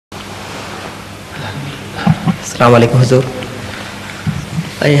Assalamu alaikum, Huzur.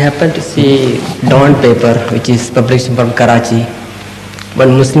 I happened to see Dawn paper, which is published from Karachi,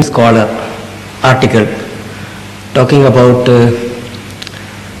 one Muslim scholar article talking about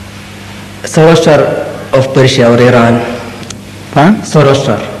Zoroaster of Persia or Iran.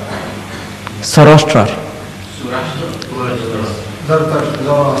 Zoroaster. Zoroaster.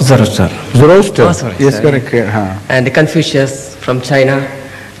 Zoroaster. Oh, sorry, yes, sorry. correct. And Confucius from China,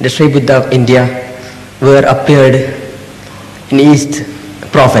 the Sri Buddha of India, were appeared in East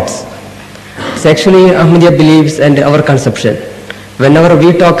prophets. So actually Ahmadiyya believes and our conception. Whenever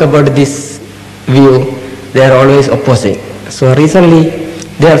we talk about this view, they are always opposing. So recently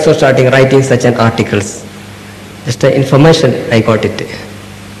they are also starting writing such an articles. Just information I got it.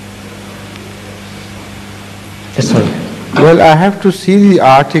 That's all. Well, I have to see the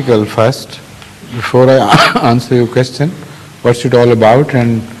article first before I answer your question. What's it all about?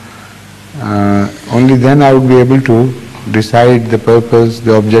 And only then I would be able to decide the purpose,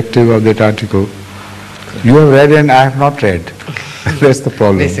 the objective of that article. You have read and I have not read. That's the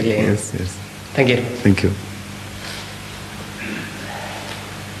problem. Basically. Yes. Thank you. Thank you.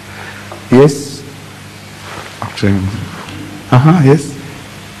 Yes? Yes?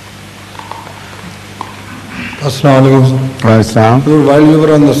 Assalamu alaikum. While you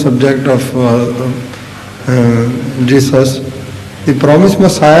were on the subject of Jesus, the promised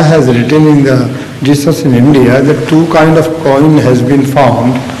Messiah has written in the Jesus in India that two kind of coin has been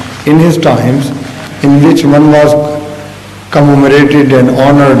found in his times, in which one was commemorated and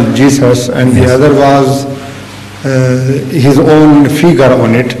honored Jesus and the other was his own figure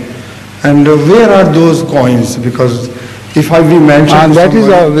on it. And where are those coins? Because if we mention that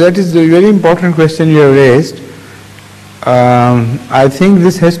is a very important question you have raised. I think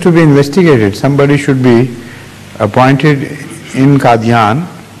this has to be investigated. Somebody should be appointed in Qadian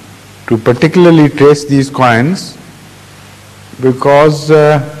to particularly trace these coins, because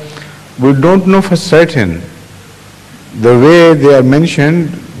we don't know for certain. The way they are mentioned,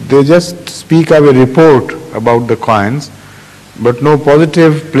 they just speak of a report about the coins, but no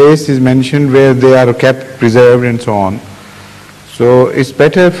positive place is mentioned where they are kept, preserved and so on. So it's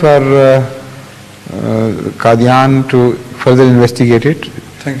better for Qadian to further investigate it.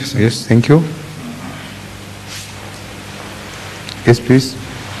 Thank you, sir. Yes, thank you. Yes, please.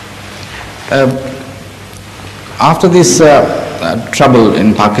 After this trouble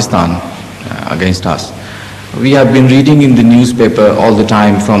in Pakistan against us, we have been reading in the newspaper all the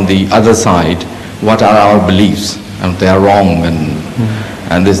time from the other side what are our beliefs, and they are wrong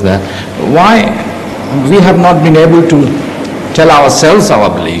and this, that. Why we have not been able to tell ourselves our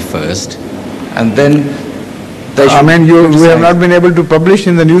belief first, and then they should we have not been able to publish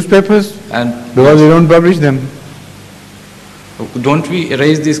in the newspapers because they don't publish them. Don't we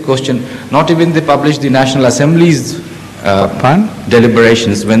raise this question? Not even they publish the National Assembly's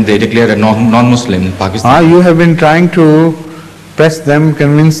deliberations when they declare a non-Muslim in Pakistan. You have been trying to press them,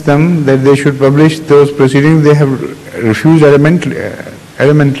 convince them that they should publish those proceedings. They have refused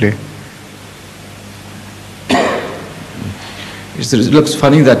adamantly. It looks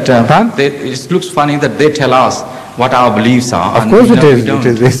funny that they tell us what our beliefs are. Of course it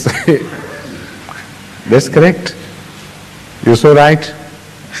is. That's correct. You're so right.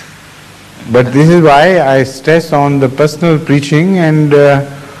 But this is why I stress on the personal preaching and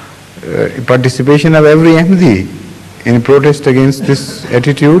participation of every Ahmadi in protest against this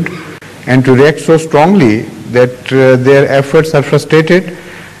attitude, and to react so strongly that their efforts are frustrated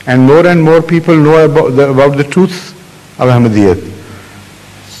and more people know about the truth of Ahmadiyyat.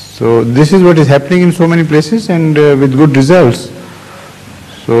 So this is what is happening in so many places, and with good results.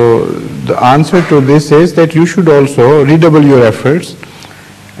 So the answer to this is that you should also redouble your efforts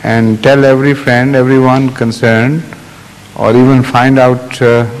and tell every friend, everyone concerned, or even find out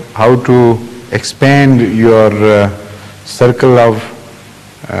how to expand your circle of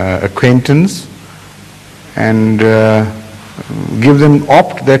acquaintance and give them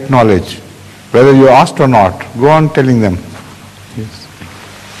opt that knowledge, whether you asked or not. Go on telling them. Yes.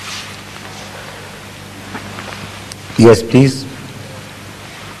 Yes, please.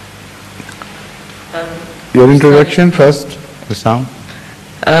 Your introduction first, Isam.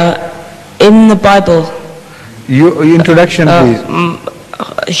 In the Bible. Your introduction, please.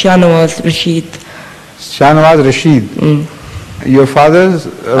 Shahnawaz Rashid. Shahnawaz Rashid. Your father's?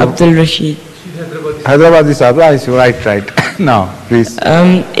 Abdul Rashid. Hyderabadi Sahib. Right. Now, please.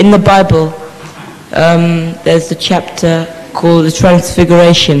 In the Bible, there's a chapter called the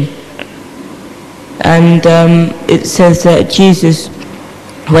Transfiguration. And it says that Jesus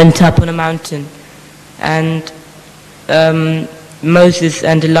went up on a mountain, and Moses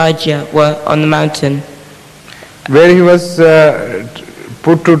and Elijah were on the mountain. where he was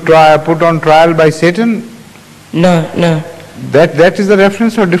put on trial by Satan? No. That is the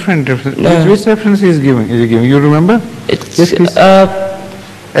reference or different reference? No. Which reference is he giving? You remember? It's, yes, please.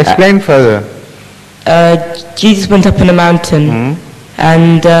 Explain further. Jesus went up on a mountain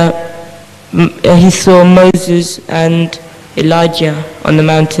and he saw Moses and Elijah on the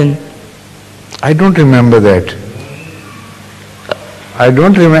mountain. I don't remember that. I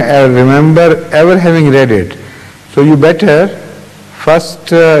don't remember ever having read it. So you better first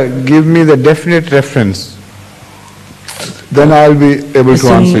give me the definite reference. Then I'll be able to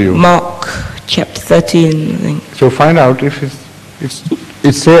answer you. Mark chapter 13, I think. So find out if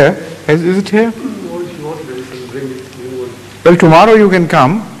it's here. Is it here? Well, tomorrow you can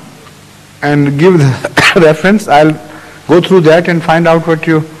come and give the reference. I'll go through that and find out what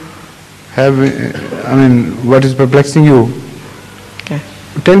you have, what is perplexing you. Okay.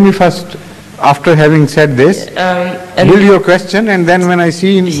 Tell me first, after having said this, build your question, and then when I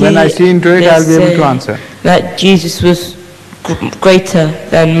see into it, I'll be able to answer. That Jesus was greater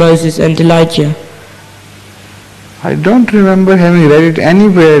than Moses and Elijah. I don't remember having read it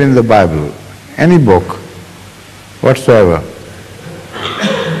anywhere in the Bible, any book whatsoever.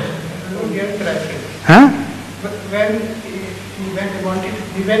 Huh? But when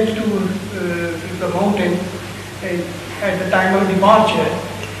he went to the mountain at the time of departure,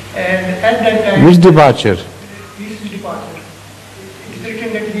 and at that time... Which departure? Jesus' departure. It is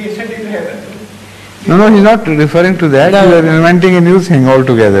written that he ascended to heaven. No, he's not referring to that. No. You are inventing a new thing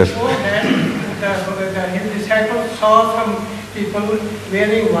altogether. Before that, his disciples saw some people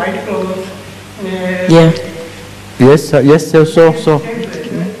wearing white clothes. Yes, so.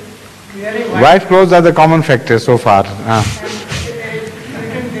 White clothes are the common factor so far. They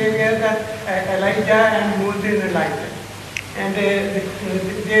were Elijah and Moses and Elijah. And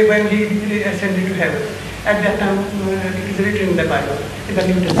when he ascended to heaven. At that time, it is written in the Bible, in the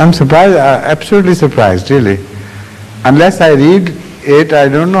New Testament. I'm surprised, absolutely surprised, really. Unless I read it, I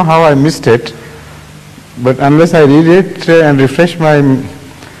don't know how I missed it, but unless I read it and refresh my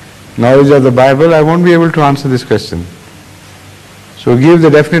knowledge of the Bible, I won't be able to answer this question. So give the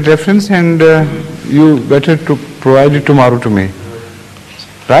definite reference, and you better to provide it tomorrow to me.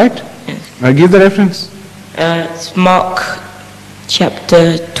 Right? Yes. Now give the reference. It's Mark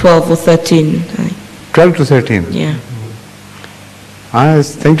chapter 12 or 13, I think. 12 to 13. Yeah.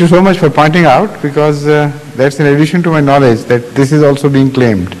 Thank you so much for pointing out, because that's in addition to my knowledge that this is also being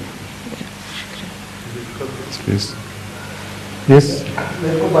claimed. Please. Yes?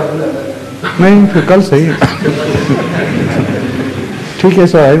 नहीं फिर कल सही है ठीक है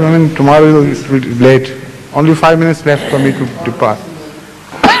sir. Tomorrow it will be late. Only 5 minutes left for me to depart.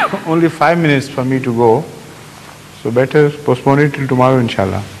 Only 5 minutes for me to go. So better postpone it till tomorrow,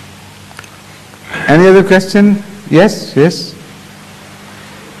 inshallah. Any other question? Yes. This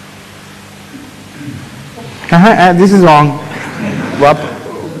is wrong.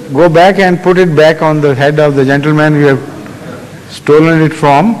 Go back and put it back on the head of the gentleman you have stolen it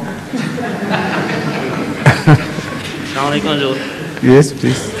from. Yes,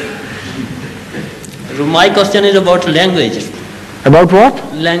 please. My question is about language. About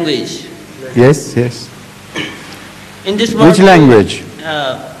what? Language. Yes. In this world, which language?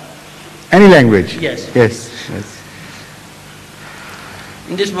 Any language? Yes.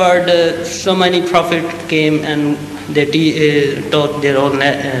 In this world, so many prophets came and they taught their own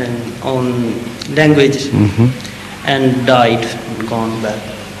language and died and gone back.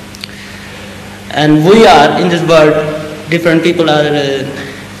 And we are in this world, different people are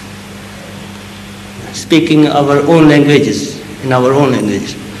speaking our own languages, in our own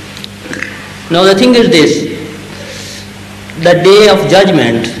language. Now the thing is this, the day of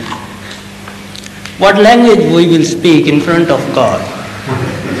judgment, what language we will speak in front of God?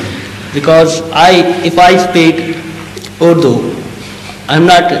 Because if I speak Urdu, I'm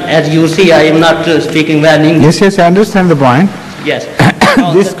not, as you see, I am not speaking well English. Yes, I understand the point. Yes.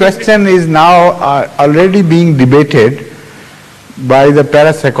 This question is now already being debated by the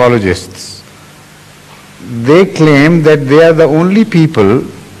parapsychologists. They claim that they are the only people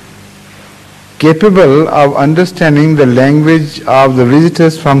capable of understanding the language of the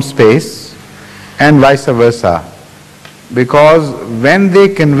visitors from space and vice versa. Because when they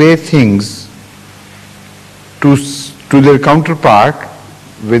convey things to their counterpart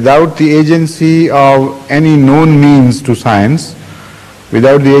without the agency of any known means to science,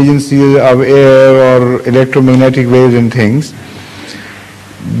 without the agency of air or electromagnetic waves and things,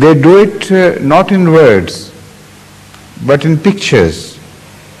 they do it not in words, but in pictures.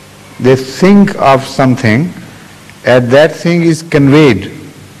 They think of something, and that thing is conveyed